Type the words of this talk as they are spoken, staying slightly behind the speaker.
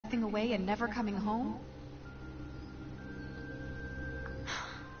everything away and never coming home?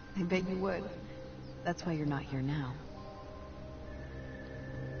 I bet you would. That's why you're not here now.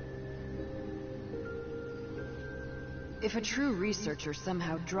 If a true researcher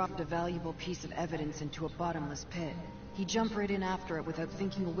somehow dropped a valuable piece of evidence into a bottomless pit, he'd jump right in after it without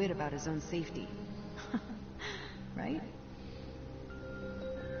thinking a whit about his own safety. Right?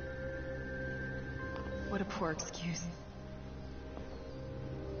 What a poor excuse.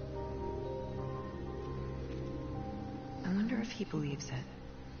 I wonder if he believes it.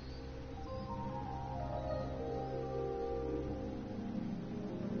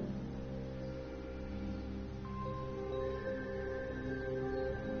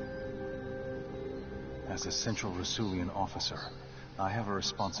 As a Central Rasulian officer, I have a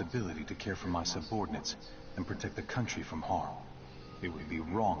responsibility to care for my subordinates and protect the country from harm. It would be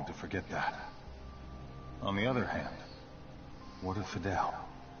wrong to forget that. On the other hand, what of Fidel?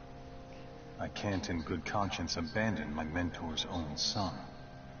 I can't in good conscience abandon my mentor's own son.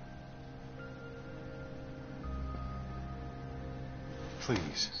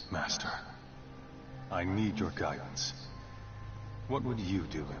 Please, Master. I need your guidance. What would you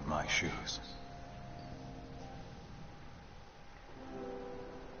do in my shoes?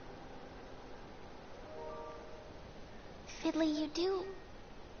 Fiddly, you do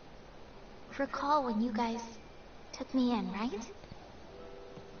recall when you guys took me in, right?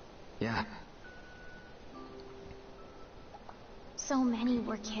 Yeah. So many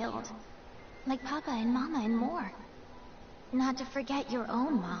were killed. Like Papa and Mama and more. Not to forget your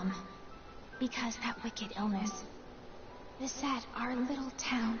own mom. Because that wicked illness. This at our little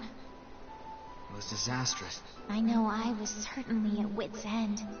town. It was disastrous. I know I was certainly at wit's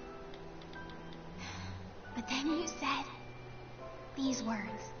end. But then you said these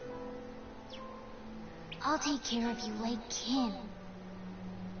words. I'll take care of you like kin.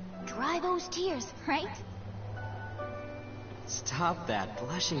 Dry those tears, right? Stop that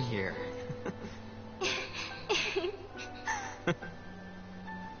blushing here.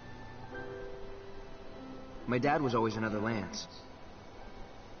 My dad was always in other lands.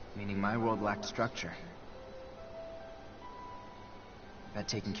 Meaning my world lacked structure. That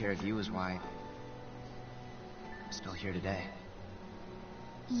taking care of you is why I'm still here today.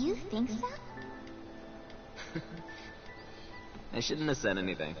 You think so? I shouldn't have said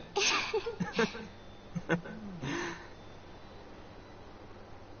anything.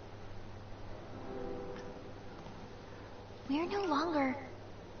 We're no longer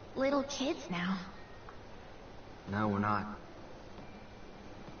little kids now. No, we're not.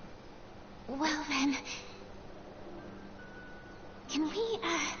 Well then... Can we,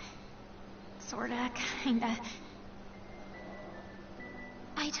 sorta, kinda...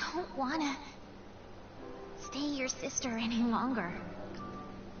 I don't wanna... stay your sister any longer.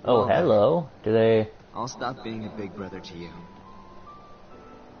 Oh, hello. Do they... I'll stop being a big brother to you.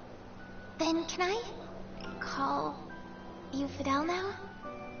 Then can I call you Fidel now?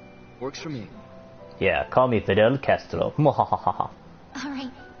 Works for me. Yeah, call me Fidel Castro. Mwahahaha.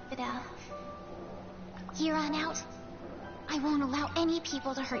 Alright, Fidel. Here on out, I won't allow any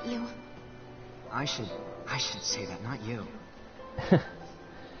people to hurt you. I should say that, not you.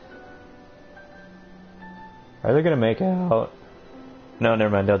 Are they gonna make out? No,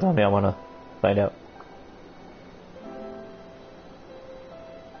 never mind. Don't tell me. I wanna find out.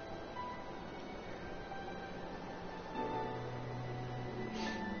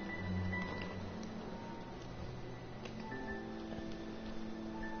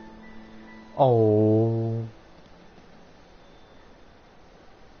 Oh.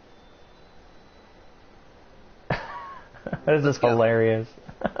 This is hilarious.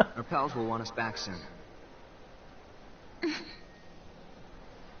 Our pals will want us back soon.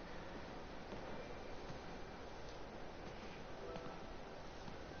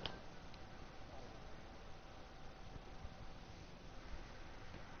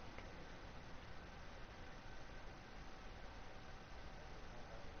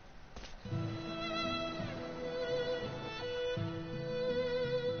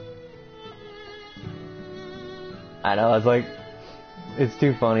 I know, it's like, it's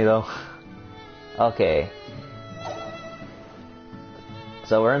too funny though. Okay.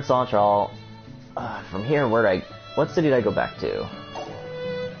 So we're in Central. From here, what city did I go back to?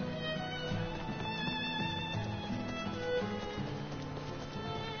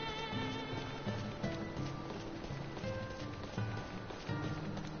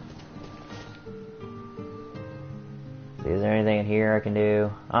 Is there anything in here I can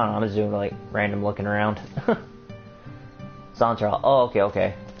do? I don't know, I'm just doing like random looking around. Central. Oh, okay,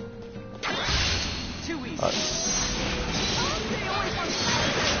 okay. Too easy.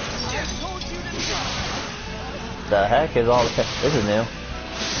 the heck is all this? This is new.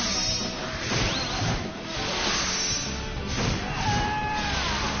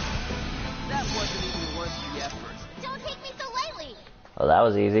 That wasn't even worth the effort. Don't take me so lightly. Oh, that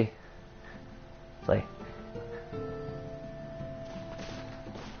was easy. It's like...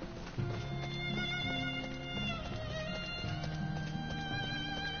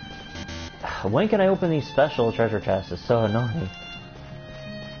 When can I open these special treasure chests? It's so annoying.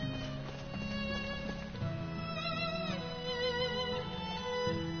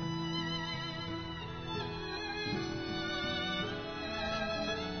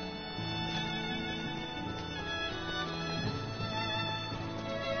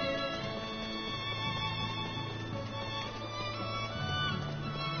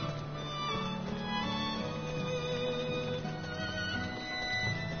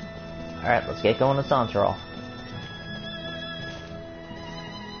 Alright, let's get going to Central.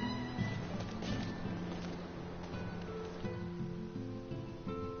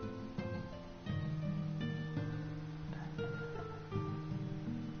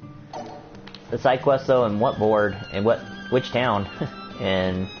 The side quest though, and what board, and which town,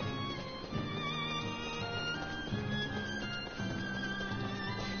 and...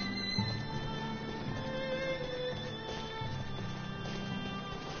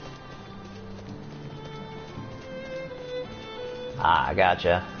 Ah,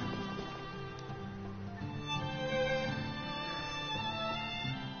 gotcha.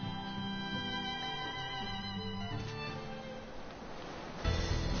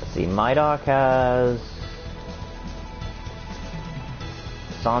 Let's see, Mydock has...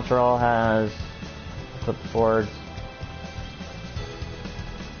 Central has... clipboards.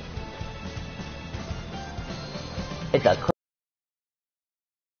 It's a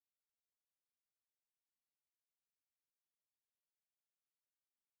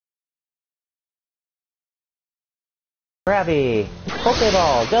Krabby!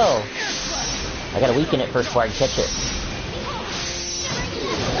 Pokeball, go! I gotta weaken it first before I can catch it.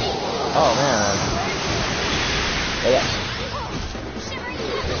 Oh man. Yeah.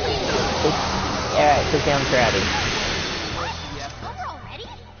 Alright, take down Krabby. Over already?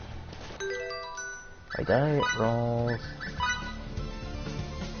 Like that, rolls.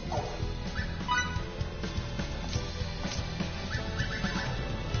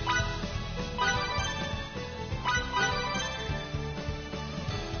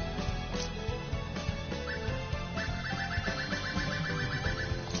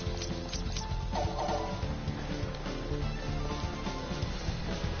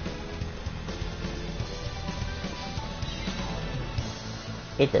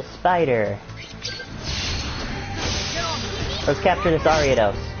 It's a spider. Let's capture this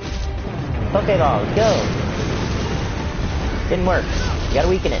Ariados. Pokeball, go! Didn't work. You gotta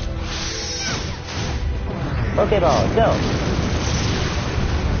weaken it. Pokeball, go!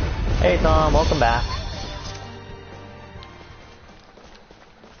 Hey Tom, welcome back.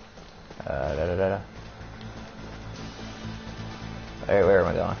 Alright, where am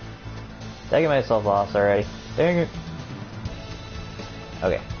I going? Did I get myself lost already? Dang it.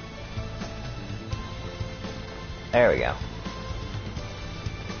 Okay. There we go.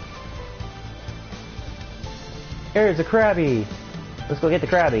 Here's a Krabby! Let's go get the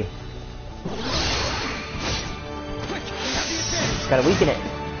Krabby. Gotta weaken it.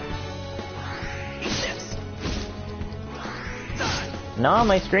 Nah,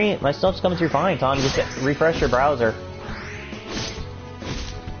 my stuff's coming through fine, Tom. You just refresh your browser.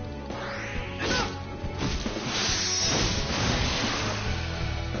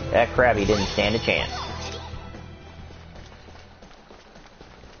 That Krabby didn't stand a chance.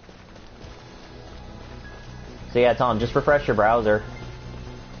 So yeah, Tom, just refresh your browser.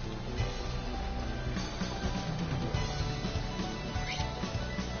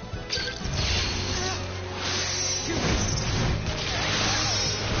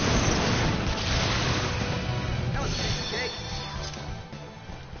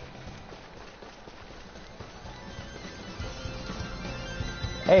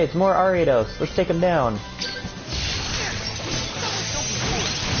 Hey, it's more Ariados. Let's take him down.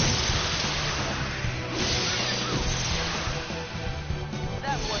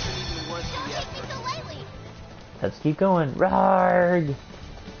 That wasn't even worth the effort. So lightly. Let's keep going. Rarg!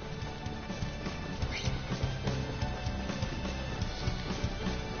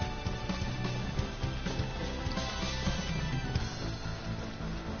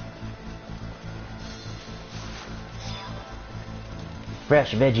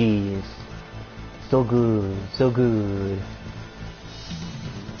 Fresh veggies. So good, so good.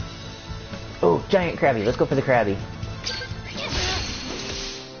 Oh, giant Krabby. Let's go for the Krabby.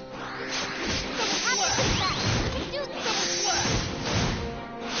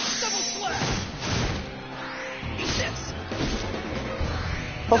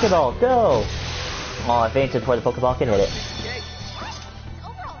 Pokeball, go! Oh, I fainted before the Pokeball could hit it.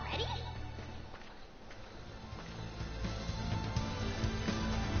 Over already?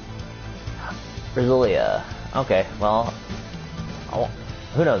 Rosulia. Okay, well...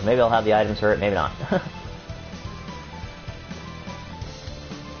 who knows, maybe I'll have the items for it, maybe not.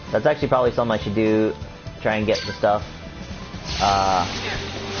 That's actually probably something I should do, try and get the stuff,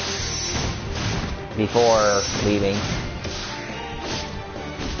 before leaving.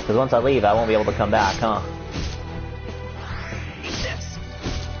 Because once I leave, I won't be able to come back, huh?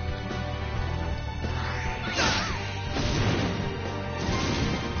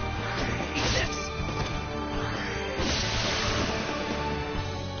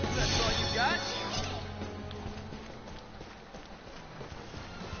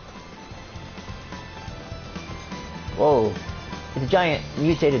 Whoa, it's a giant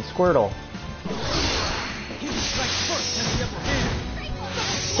mutated Squirtle.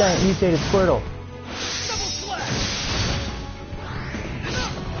 Giant mutated Squirtle.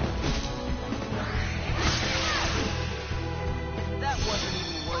 That wasn't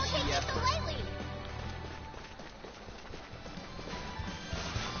even worth the effort.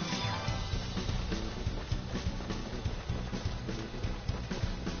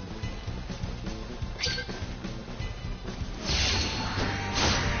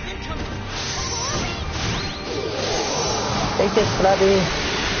 Take this, Flappy.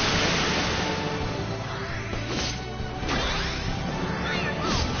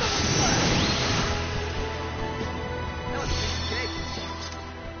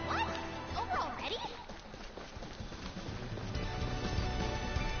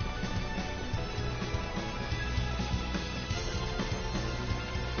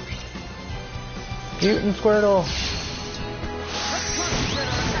 Mutant Squirtle.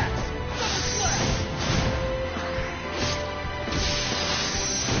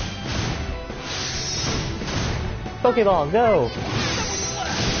 Pokeball, go!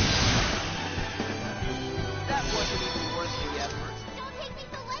 That wasn't even worth the effort. Don't take me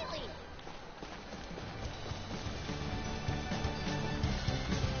so lightly.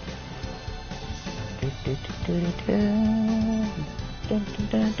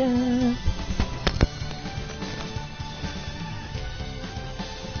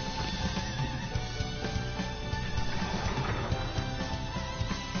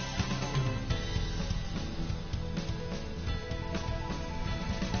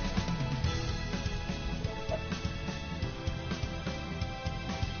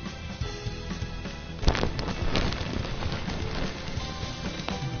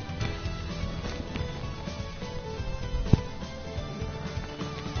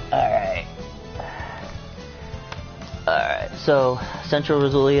 Alright, so Central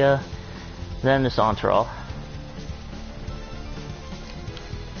Rosulia, then the Central.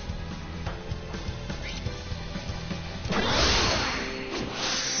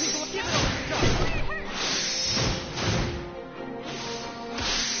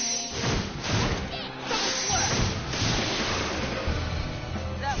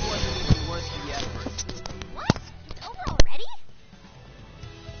 That wasn't even worth the effort. What? It's over already?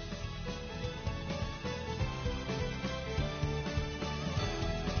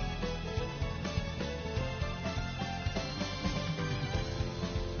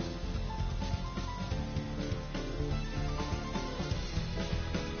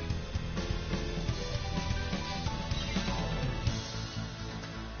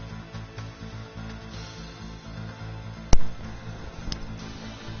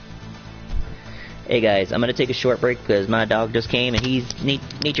 Hey guys, I'm gonna take a short break because my dog just came and he's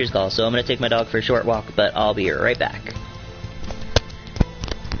nature's call, so I'm gonna take my dog for a short walk, but I'll be right back.